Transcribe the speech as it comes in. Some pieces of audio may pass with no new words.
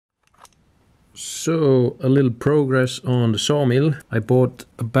So, a little progress on the sawmill. I bought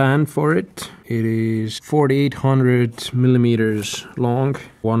a band for it. It is 4800 millimeters long,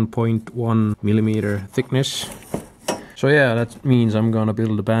 1.1 millimeter thickness. So yeah, that means I'm gonna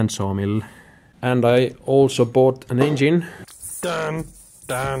build a band sawmill. And I also bought an engine. Dun,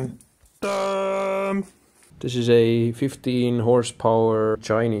 dun, dun. This is a 15 horsepower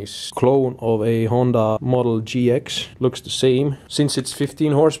Chinese clone of a Honda Model GX. Looks the same. Since it's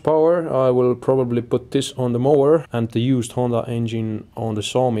 15 horsepower, I will probably put this on the mower and the used Honda engine on the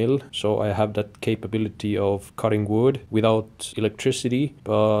sawmill. So I have that capability of cutting wood without electricity.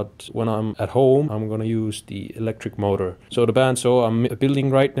 But when I'm at home, I'm gonna use the electric motor. So the bandsaw I'm building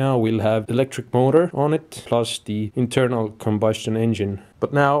right now will have electric motor on it, plus the internal combustion engine.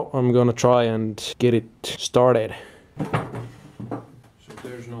 But now I'm gonna try and get it started. So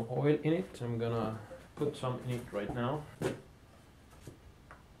there's no oil in it. I'm gonna put some in it right now.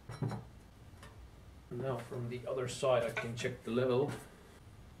 Now from the other side I can check the level.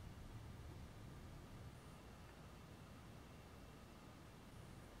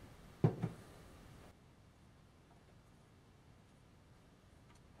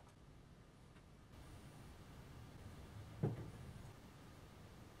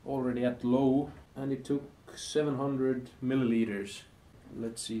 Already at low, and it took 700 milliliters.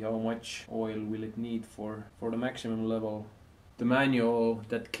 Let's see how much oil will it need for the maximum level. The manual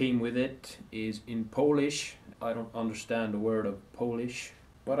that came with it is in Polish. I don't understand the word of Polish,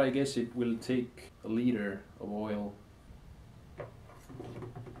 but I guess it will take a liter of oil.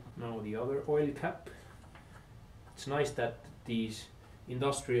 Now the other oil cap. It's nice that these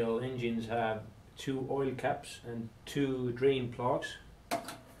industrial engines have 2 oil caps and 2 drain plugs.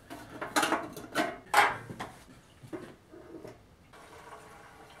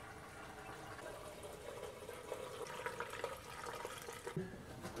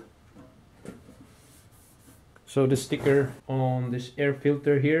 So the sticker on this air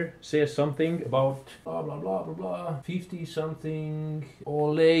filter here says something about blah blah blah blah blah 50 something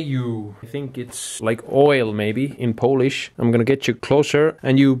oleju. I think it's like oil maybe in Polish. I'm gonna get you closer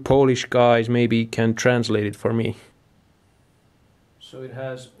and you Polish guys maybe can translate it for me. So it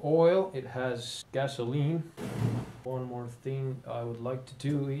has oil, it has gasoline. One more thing I would like to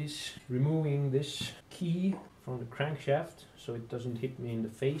do is removing this key from the crankshaft so it doesn't hit me in the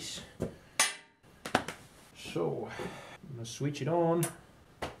face. So, I'm gonna switch it on.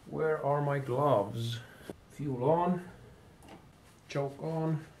 Where are my gloves? Fuel on. Choke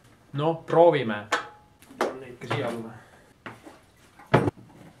on. No, proovime. On neid ka siia alla.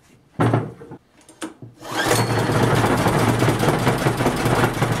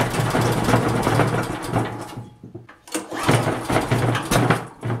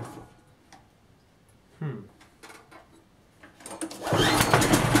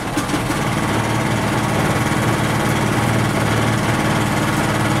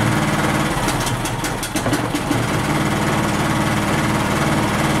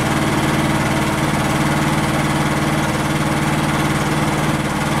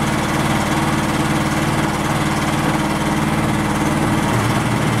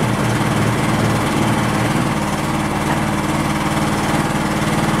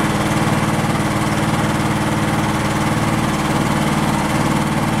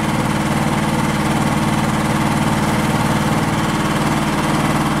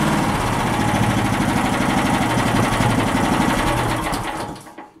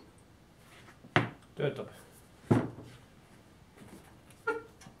 Töötab.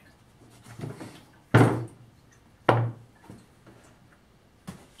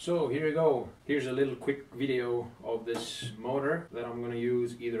 So here you go. Here's a little quick video of this motor that I'm gonna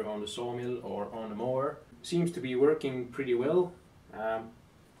use either on the sawmill or on the mower. Seems to be working pretty well.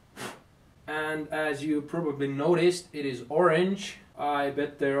 And as you probably noticed, it is orange. I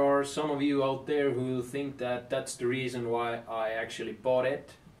bet there are some of you out there who think that that's the reason why I actually bought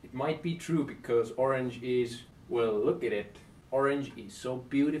it. It might be true because orange is, well, look at it. Orange is so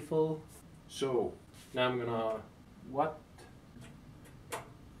beautiful. So now I'm gonna,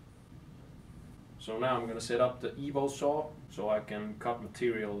 So now I'm gonna set up the Evo saw so I can cut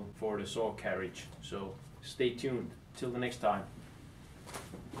material for the saw carriage. So stay tuned till the next time.